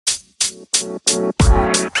Hey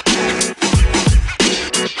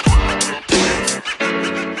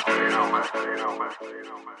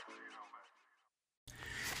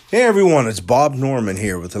everyone, it's Bob Norman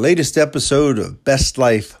here with the latest episode of Best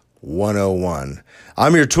Life 101.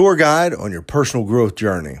 I'm your tour guide on your personal growth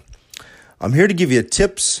journey. I'm here to give you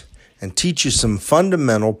tips and teach you some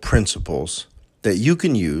fundamental principles that you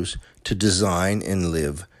can use to design and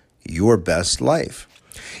live your best life.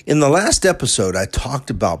 In the last episode, I talked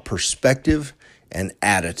about perspective and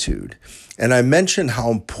attitude, and I mentioned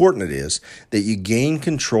how important it is that you gain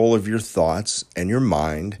control of your thoughts and your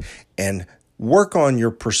mind and work on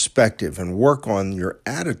your perspective and work on your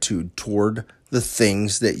attitude toward the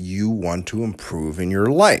things that you want to improve in your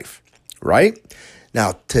life, right?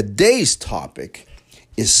 Now, today's topic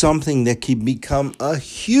is something that can become a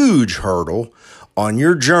huge hurdle on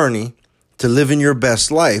your journey to living your best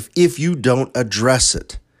life if you don't address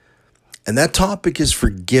it. And that topic is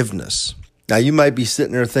forgiveness. Now, you might be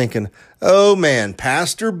sitting there thinking, oh man,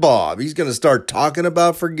 Pastor Bob, he's going to start talking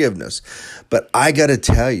about forgiveness. But I got to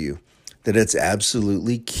tell you, that it's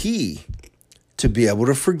absolutely key to be able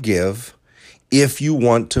to forgive if you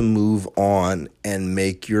want to move on and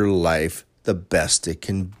make your life the best it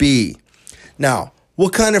can be. Now,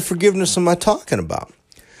 what kind of forgiveness am I talking about?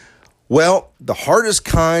 Well, the hardest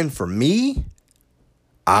kind for me,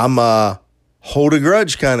 I'm a hold a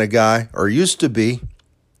grudge kind of guy, or used to be.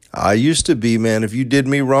 I used to be, man. If you did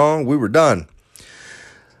me wrong, we were done.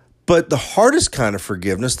 But the hardest kind of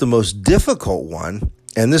forgiveness, the most difficult one,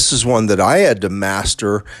 and this is one that I had to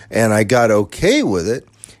master and I got okay with it,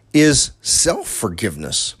 is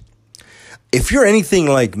self-forgiveness. If you're anything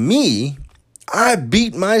like me, I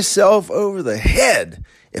beat myself over the head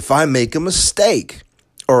if I make a mistake,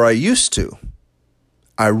 or I used to.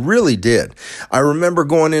 I really did. I remember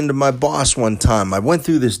going into my boss one time. I went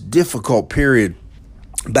through this difficult period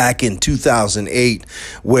back in 2008,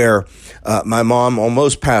 where my mom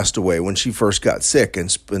almost passed away when she first got sick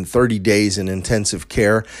and spent 30 days in intensive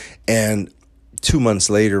care. And 2 months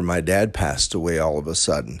later, my dad passed away all of a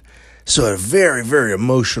sudden. So a very, very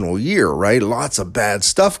emotional year, right? Lots of bad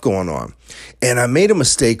stuff going on. And I made a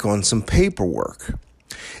mistake on some paperwork.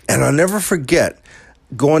 And I'll never forget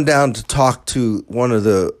going down to talk to one of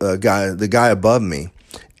the guy above me.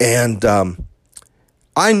 And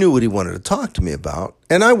I knew what he wanted to talk to me about.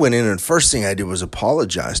 And I went in and first thing I did was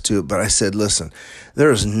apologize to it. But I said, listen,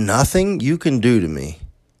 there is nothing you can do to me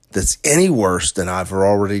that's any worse than I've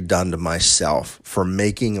already done to myself for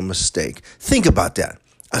making a mistake. Think about that.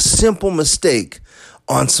 A simple mistake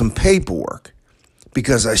on some paperwork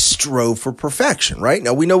because I strove for perfection, right?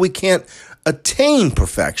 Now, we know we can't attain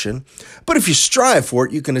perfection, but if you strive for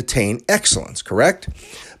it, you can attain excellence, correct?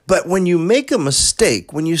 But when you make a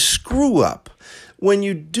mistake, when you screw up, when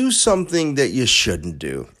you do something that you shouldn't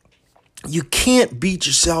do, you can't beat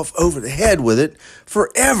yourself over the head with it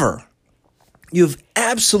forever. You've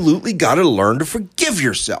absolutely got to learn to forgive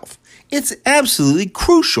yourself. It's absolutely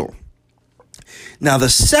crucial. Now, the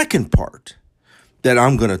second part that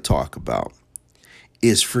I'm going to talk about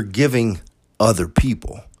is forgiving other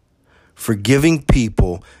people. Forgiving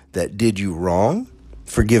people that did you wrong.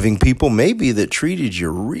 Forgiving people maybe that treated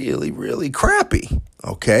you really, really crappy,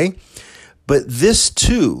 okay? But this,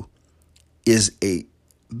 too, is a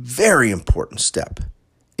very important step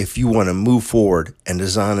if you want to move forward and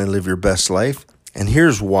design and live your best life. And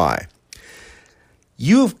here's why.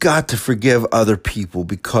 You've got to forgive other people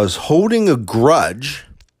because holding a grudge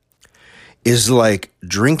is like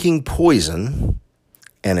drinking poison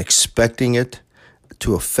and expecting it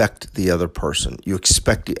to affect the other person. You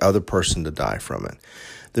expect the other person to die from it.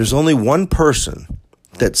 There's only one person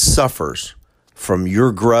that suffers from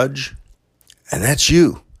your grudge, and that's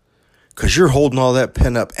you, because you're holding all that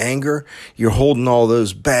pent-up anger. You're holding all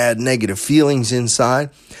those bad, negative feelings inside.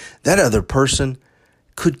 That other person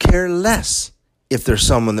could care less if there's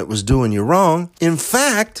someone that was doing you wrong. In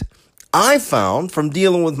fact, I found from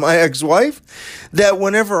dealing with my ex-wife that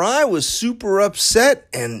whenever I was super upset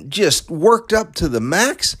and just worked up to the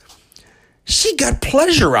max, she got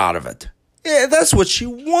pleasure out of it. Yeah, that's what she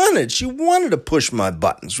wanted. She wanted to push my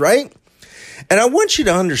buttons, right? And I want you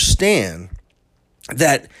to understand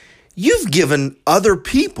that you've given other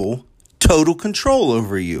people total control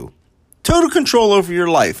over you, total control over your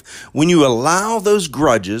life when you allow those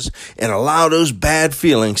grudges and allow those bad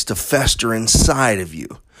feelings to fester inside of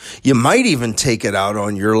you. You might even take it out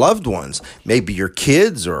on your loved ones, maybe your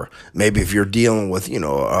kids, or maybe if you're dealing with,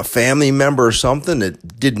 a family member or something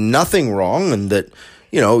that did nothing wrong and that,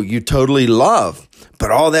 you totally love. But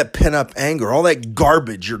all that pent-up anger, all that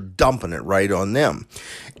garbage, you're dumping it right on them.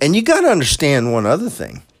 And you got to understand one other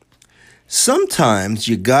thing. Sometimes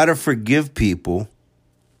you got to forgive people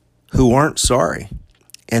who aren't sorry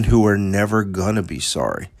and who are never going to be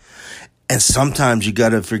sorry. And sometimes you got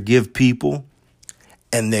to forgive people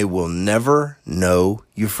and they will never know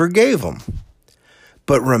you forgave them.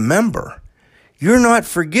 But remember, you're not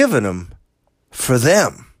forgiving them for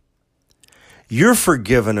them. You're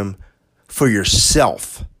forgiving them for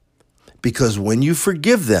yourself. Because when you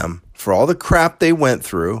forgive them for all the crap they went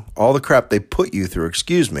through, all the crap they put you through,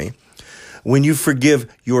 when you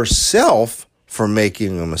forgive yourself for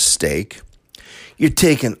making a mistake, you're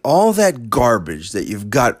taking all that garbage that you've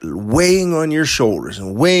got weighing on your shoulders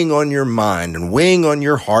and weighing on your mind and weighing on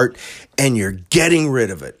your heart, and you're getting rid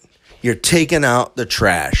of it. You're taking out the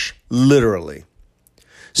trash, literally.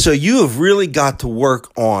 So you have really got to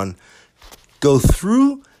work on, go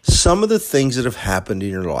through some of the things that have happened in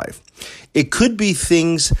your life. It could be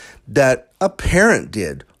things that a parent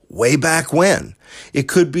did way back when. It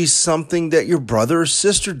could be something that your brother or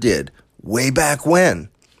sister did way back when.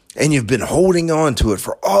 And you've been holding on to it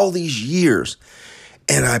for all these years.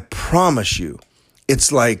 And I promise you,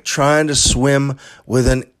 it's like trying to swim with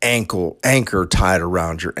an anchor tied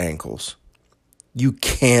around your ankles. You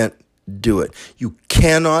can't do it. You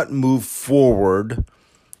cannot move forward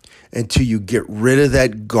until you get rid of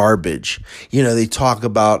that garbage. You know,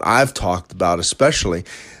 I've talked about especially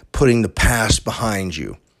putting the past behind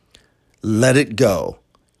you. Let it go.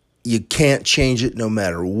 You can't change it no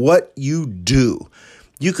matter what you do.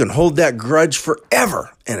 You can hold that grudge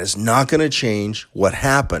forever and it's not going to change what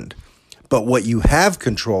happened. But what you have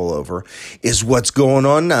control over is what's going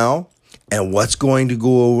on now and what's going to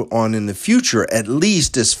go on in the future, at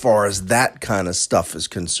least as far as that kind of stuff is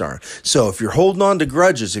concerned. So if you're holding on to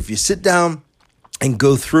grudges, if you sit down and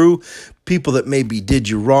go through people that maybe did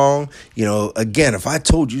you wrong, again, if I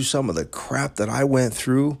told you some of the crap that I went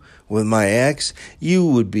through with my ex,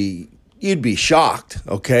 you'd be shocked,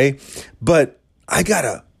 okay? But I got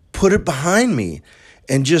to put it behind me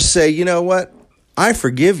and just say, you know what? I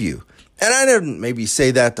forgive you. And I didn't maybe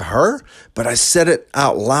say that to her, but I said it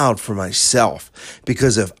out loud for myself.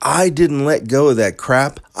 Because if I didn't let go of that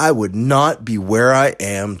crap, I would not be where I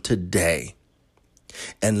am today.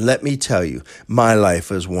 And let me tell you, my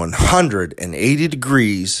life is 180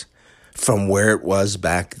 degrees from where it was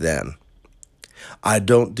back then. I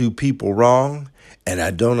don't do people wrong, and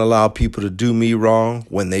I don't allow people to do me wrong.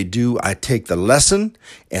 When they do, I take the lesson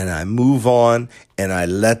and I move on and I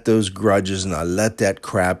let those grudges and I let that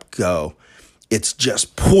crap go. It's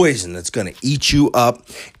just poison that's going to eat you up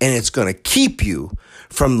and it's going to keep you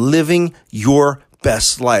from living your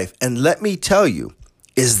best life. And let me tell you,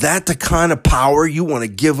 is that the kind of power you want to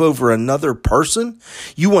give over another person?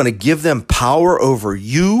 You want to give them power over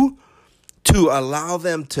you? To allow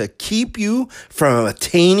them to keep you from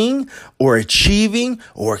attaining or achieving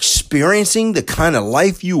or experiencing the kind of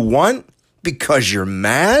life you want because you're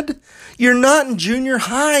mad? You're not in junior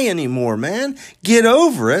high anymore, man. Get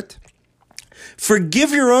over it. Forgive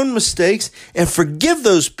your own mistakes and forgive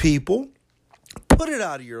those people. Put it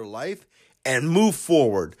out of your life and move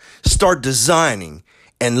forward. Start designing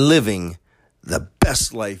and living the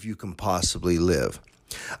best life you can possibly live.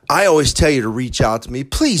 I always tell you to reach out to me.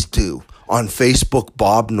 Please do. On Facebook,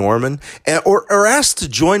 Bob Norman, or ask to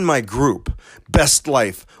join my group, Best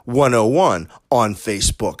Life 101 on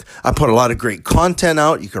Facebook. I put a lot of great content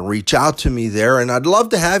out. You can reach out to me there, and I'd love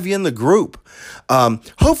to have you in the group.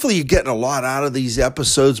 Hopefully you're getting a lot out of these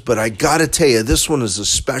episodes, but I got to tell you, this one is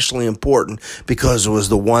especially important because it was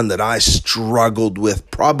the one that I struggled with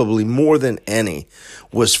probably more than any,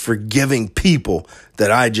 was forgiving people that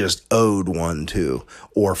I just owed one to,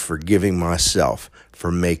 or forgiving myself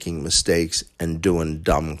for making mistakes and doing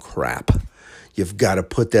dumb crap. You've got to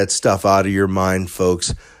put that stuff out of your mind,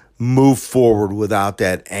 folks. Move forward without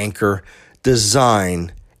that anchor.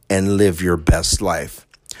 Design and live your best life.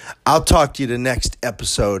 I'll talk to you the next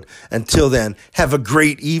episode. Until then, have a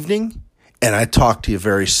great evening, and I talk to you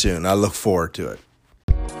very soon. I look forward to it.